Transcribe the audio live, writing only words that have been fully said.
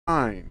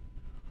mind?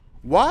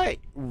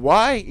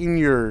 Why in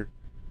your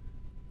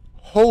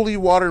holy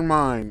water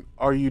mind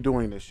are you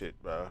doing this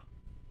shit, bro?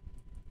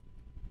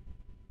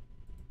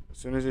 As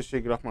soon as this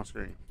shit get off my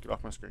screen, get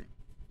off my screen,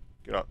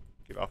 get off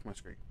my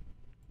screen,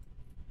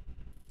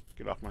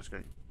 get off my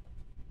screen,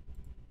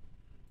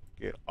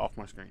 get off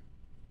my screen.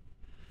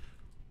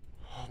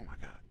 Oh my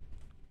god.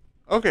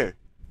 Okay.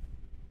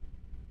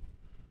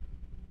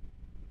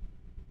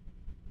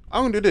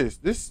 I'm gonna do this.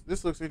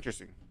 This looks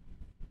interesting.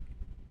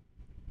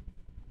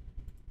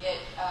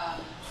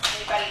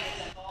 Anybody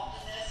that's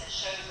involved in this, it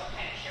shows what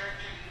kind of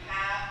character you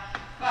have.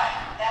 But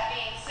that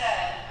being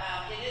said,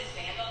 it is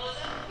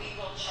vandalism. We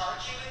will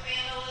charge you with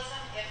vandalism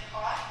if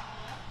caught,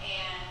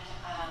 and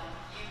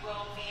you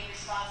will be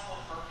responsible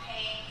for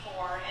paying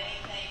for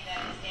anything that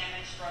is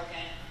damaged,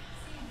 broken,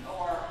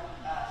 or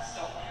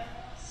stolen.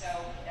 So,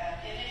 and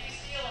if you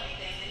steal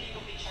anything, then you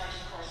will be charged,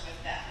 of course, with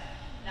theft.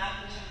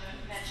 Not to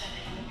mention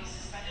that you will be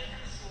suspended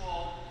from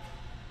school.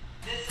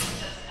 This is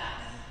just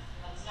nuts.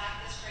 Let's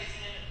knock this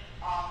craziness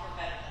off. We're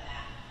better than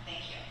that.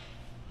 Thank you.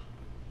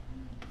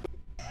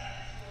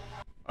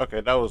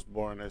 Okay, that was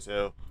boring as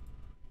hell.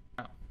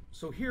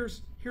 So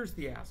here's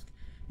the ask.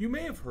 You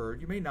may have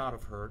heard, you may not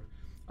have heard,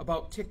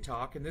 about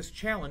TikTok and this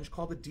challenge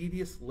called the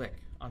devious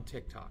lick on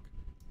TikTok.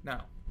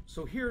 Now,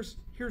 so here's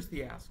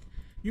the ask.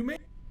 You may...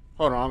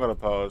 Hold on, I'm gonna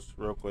pause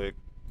real quick.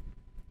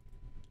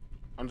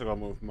 I'm just gonna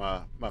move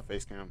my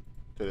face cam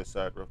to the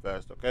side real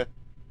fast, okay?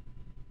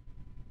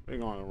 We're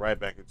going right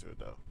back into it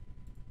though.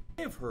 You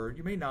may have heard,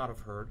 you may not have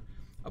heard,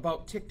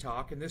 about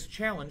TikTok and this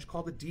challenge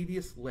called the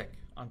devious lick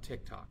on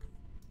TikTok.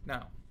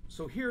 Now,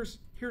 so here's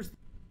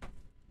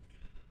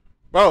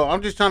Bro,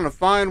 I'm just trying to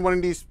find one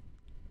of these.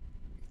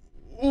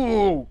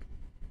 Ooh.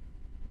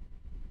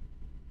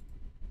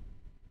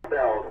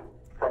 Expelled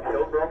from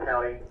Hillsborough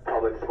County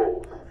Public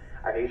Schools.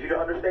 I need you to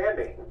understand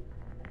me.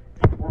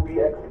 Will be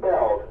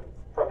expelled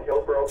from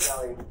Hillsborough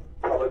County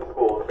Public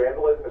Schools.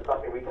 Vandalism is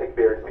something we take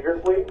very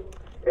seriously.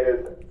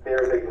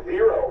 There is a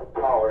zero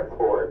tolerance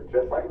for it,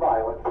 just like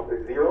violence.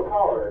 There's zero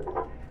tolerance.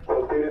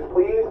 So students,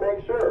 please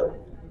make sure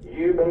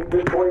you make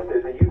good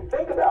choices and you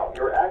think about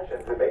your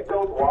actions and make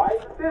those wise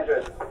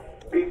decisions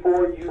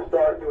before you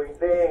start doing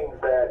things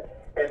that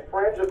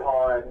infringe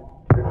upon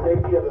the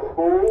safety of the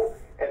school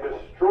and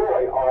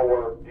destroy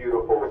our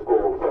beautiful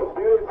schools. So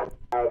students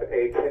have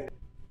a...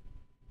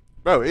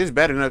 Bro, it's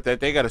bad enough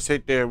that they gotta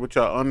sit there with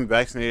y'all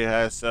unvaccinated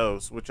ass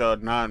selves, with y'all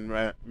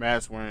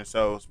non-mask wearing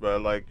selves, bro.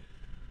 Like,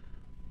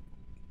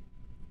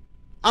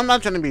 I'm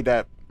not trying to be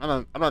that.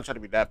 I'm not trying to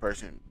be that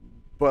person,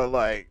 but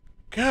like,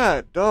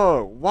 God,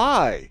 dog,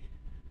 why?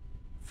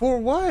 For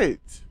what?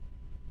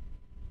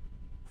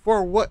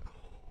 For what?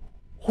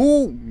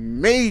 Who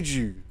made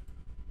you?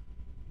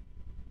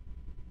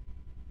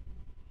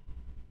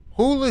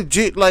 Who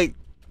legit, like,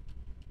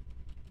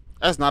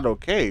 that's not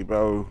okay,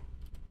 bro.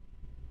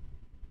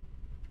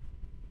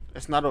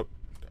 That's not a.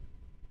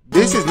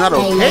 This is not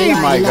okay,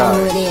 my God.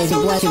 Who it guy. is?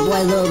 Your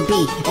boy, Lil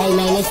B. Hey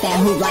man, it's that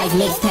Hoop Life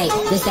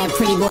mixtape. This that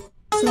pretty boy.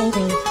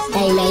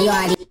 Hey man, you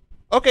already.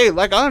 Okay,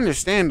 like I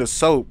understand the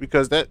soap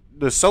because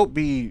the soap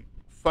be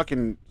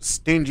fucking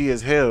stingy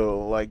as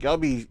hell. Like y'all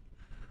be.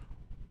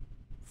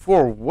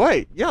 For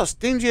what? Y'all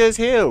stingy as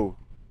hell.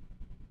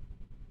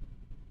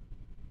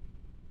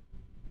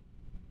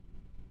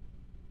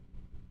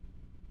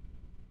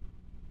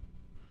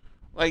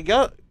 Like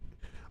y'all,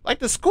 like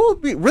the school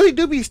really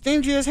do be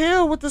stingy as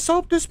hell with the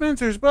soap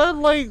dispensers, but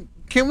like,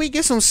 can we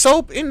get some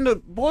soap in the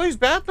boys'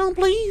 bathroom,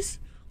 please?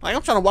 Like,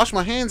 I'm trying to wash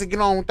my hands and get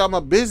on without my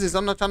business.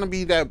 I'm not trying to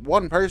be that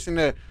one person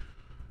that,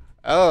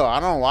 oh, I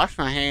don't wash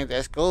my hands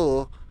at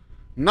school.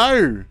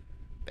 No,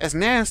 that's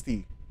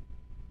nasty.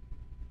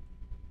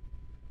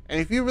 And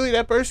if you're really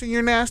that person,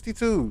 you're nasty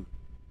too.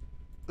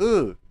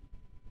 Ugh.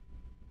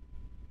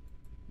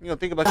 You know,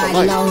 think about your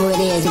life. Know who it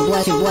is. Your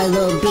boy,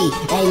 Lil B.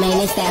 Hey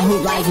man, it's that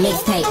Hoop Life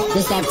mixtape.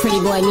 This that pretty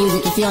boy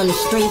music. If you on the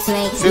streets,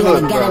 man, See, you look,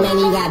 on the gutter, bro. man,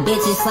 you got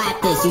bitches.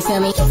 Slap this. You feel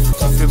me?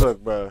 See,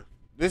 look, bro.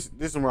 This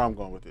is where I'm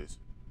going with this.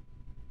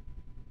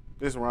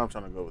 This is where I'm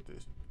trying to go with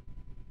this.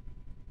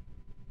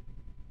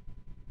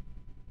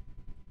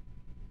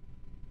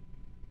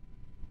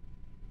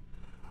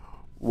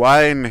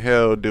 Why in the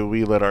hell do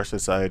we let our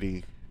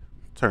society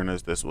turn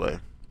us this way?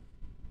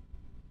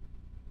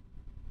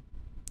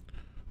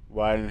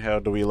 Why in the hell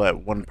do we let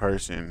one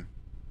person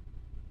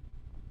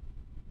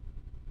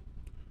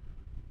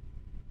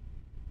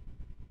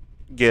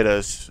get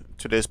us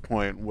to this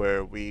point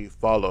where we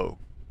follow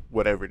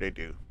whatever they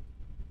do?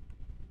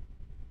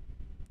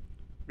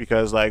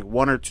 Because like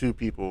one or two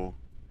people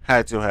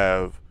had to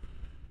have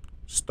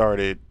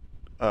started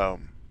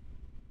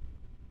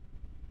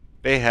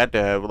they had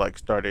to have like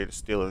started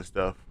stealing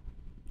stuff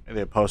and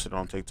then posted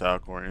on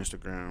TikTok or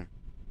Instagram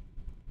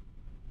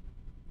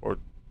or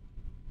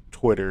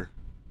Twitter,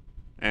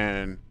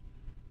 and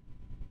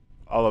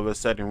all of a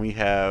sudden we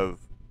have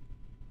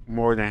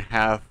more than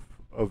half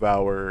of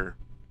our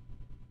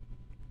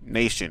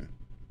nation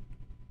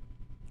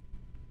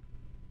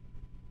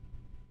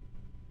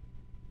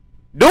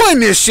doing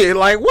this shit.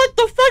 Like, what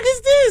the fuck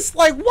is this?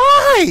 Like,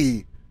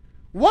 why?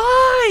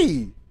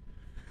 Why?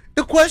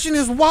 The question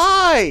is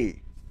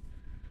why?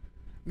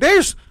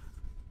 There's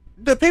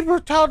the paper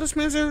towel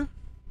dispenser.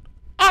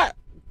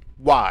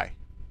 Why?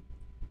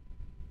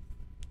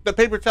 The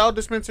paper towel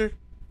dispenser.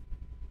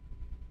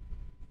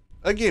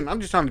 Again, I'm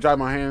just trying to dry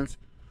my hands,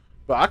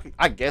 but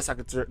I guess I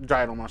could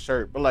dry it on my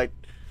shirt. But like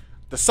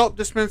the soap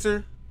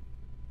dispenser,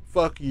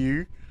 fuck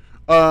you.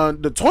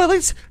 The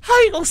toilets. How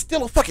are you gonna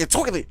steal a fucking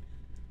toilet?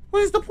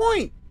 What is the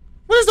point?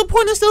 What is the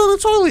point of stealing a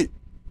toilet?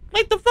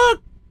 Like the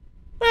fuck,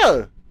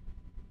 bro?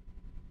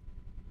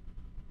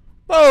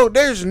 Bro,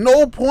 there's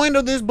no point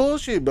of this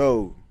bullshit,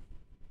 bro.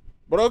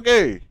 But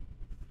okay.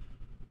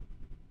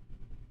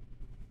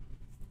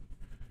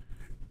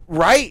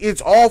 Right?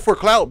 It's all for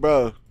clout,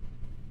 bro.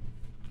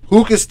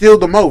 Who can steal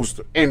the most?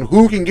 And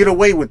who can get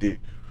away with it?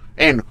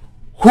 And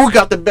who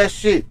got the best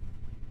shit?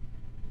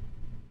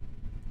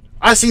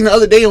 I seen the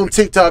other day on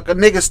TikTok a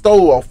nigga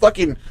stole a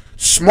fucking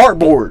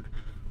smartboard.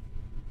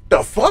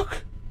 The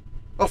fuck?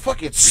 A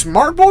fucking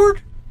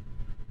smartboard?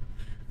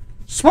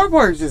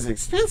 Smartboards is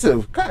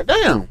expensive. God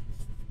damn.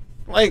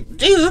 Like,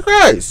 Jesus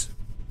Christ.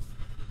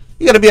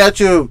 You gotta be out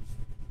your...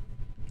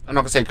 I'm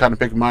not gonna say kind of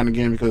pick mine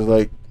again because,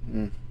 like,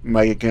 you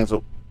might get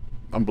canceled.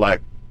 I'm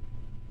black.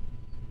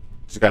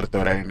 Just gotta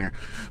throw that in there.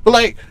 But,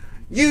 like,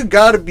 you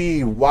gotta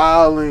be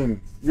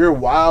wilding. You're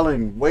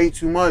wilding way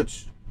too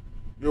much.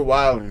 You're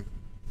wilding.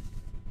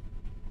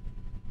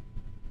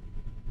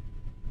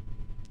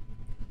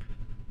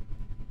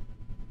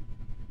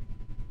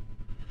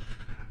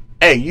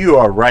 Hey, you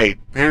are right.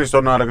 Parents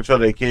don't know how to control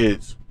their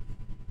kids.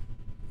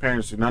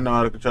 Parents do not know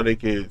how to control their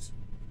kids.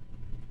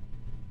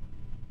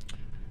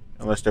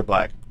 Unless they're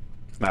black.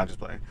 Not just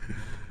playing.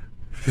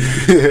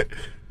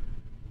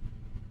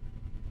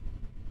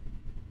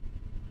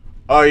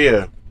 Oh,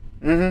 yeah.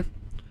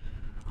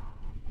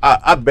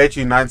 I bet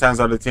you 9 times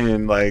out of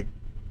 10, like,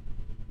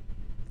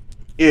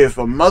 if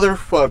a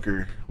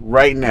motherfucker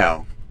right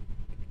now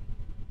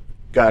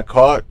got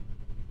caught,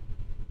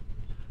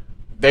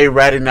 they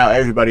ratting out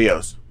everybody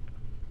else.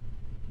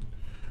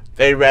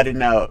 They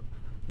ratting out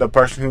the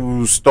person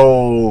who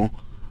stole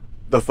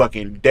the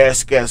fucking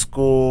desk at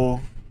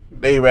school.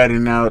 They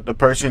ratting out the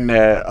person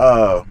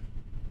that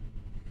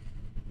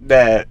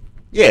they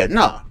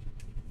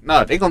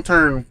gonna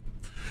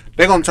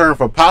turn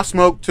from Pop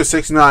Smoke to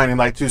 6ix9ine in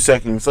like 2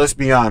 seconds. Let's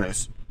be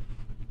honest.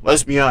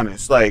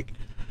 Like,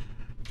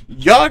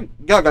 y'all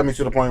got me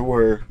to the point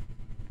where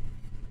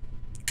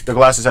the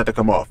glasses had to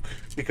come off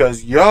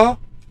because y'all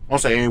on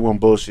say A1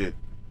 bullshit,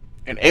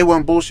 and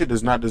A1 bullshit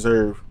does not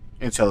deserve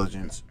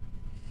intelligence.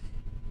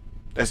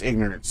 That's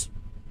ignorance.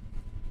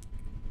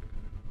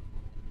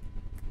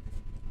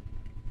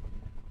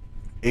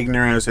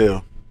 Ignorant as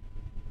hell.